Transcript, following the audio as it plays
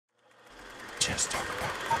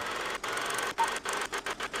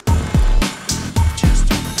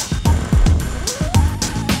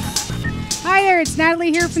Hi there, it's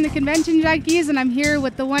Natalie here from the Convention Junkies, and I'm here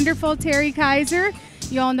with the wonderful Terry Kiser.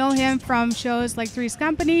 You all know him from shows like Three's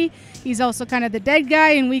Company. He's also kind of the dead guy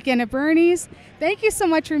in Weekend at Bernie's. Thank you so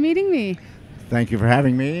much for meeting me. Thank you for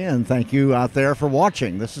having me, and thank you out there for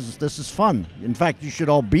watching. This is fun. In fact, you should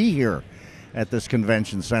all be here at this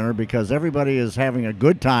convention center because everybody is having a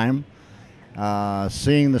good time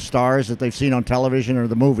seeing the stars that they've seen on television or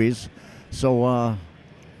the movies. So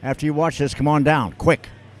after you watch this, come on down, quick.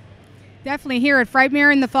 Definitely here at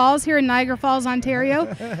FRIGHTMARE in the Falls, here in Niagara Falls, Ontario.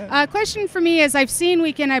 Question for me is, I've seen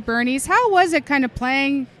Weekend at Bernie's. How was it kind of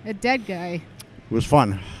playing a dead guy? It was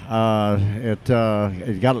fun. It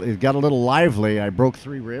got a little lively. I broke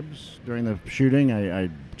 3 ribs during the shooting. I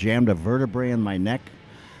jammed a vertebrae in my neck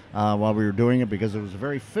while we were doing it because it was a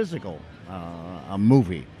very physical a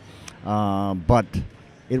movie. But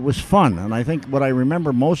it was fun, and I think what I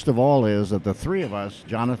remember most of all is that the 3 of us,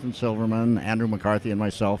 Jonathan Silverman, Andrew McCarthy, and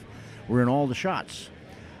myself, were in all the shots.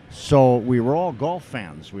 So we were all golf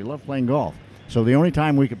fans. We loved playing golf. So the only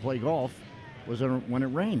time we could play golf was when it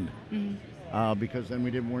rained, because then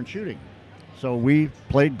we weren't shooting. So we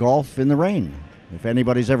played golf in the rain. If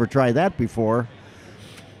anybody's ever tried that before,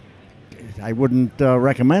 I wouldn't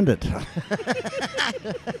recommend it.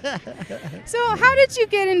 So how did you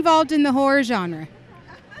get involved in the horror genre?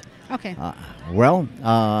 Okay. Well,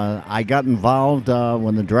 I got involved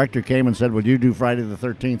when the director came and said, "Would you do Friday the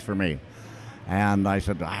 13th for me?" And I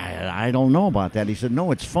said, I don't know about that. He said,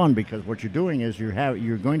 "No, it's fun because what you're doing is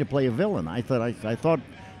you're going to play a villain." I thought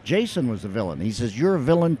Jason was the villain. He says, "You're a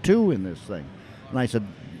villain too in this thing." And I said,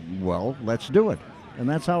 "Well, let's do it." And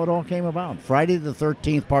that's how it all came about. Friday the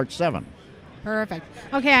 13th, Part 7. Perfect.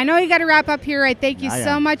 Okay, I know you got to wrap up here. I thank you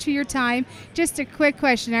so much for your time. Just a quick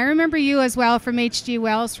question. I remember you as well from H.G.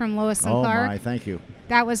 Wells from Lois and Clark. Oh, my, thank you.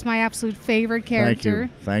 That was my absolute favorite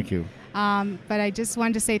character. Thank you. But I just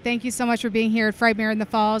wanted to say thank you so much for being here at FRIGHTMARE in the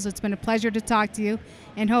Falls. It's been a pleasure to talk to you.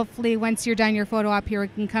 And hopefully once you're done your photo op here, we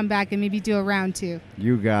can come back and maybe do a round 2.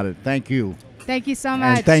 You got it. Thank you. Thank you so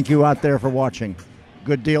much. And thank you out there for watching.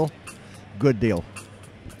 Good deal? Good deal.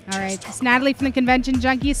 All right. It's Natalie from the Convention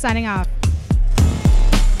Junkies signing off.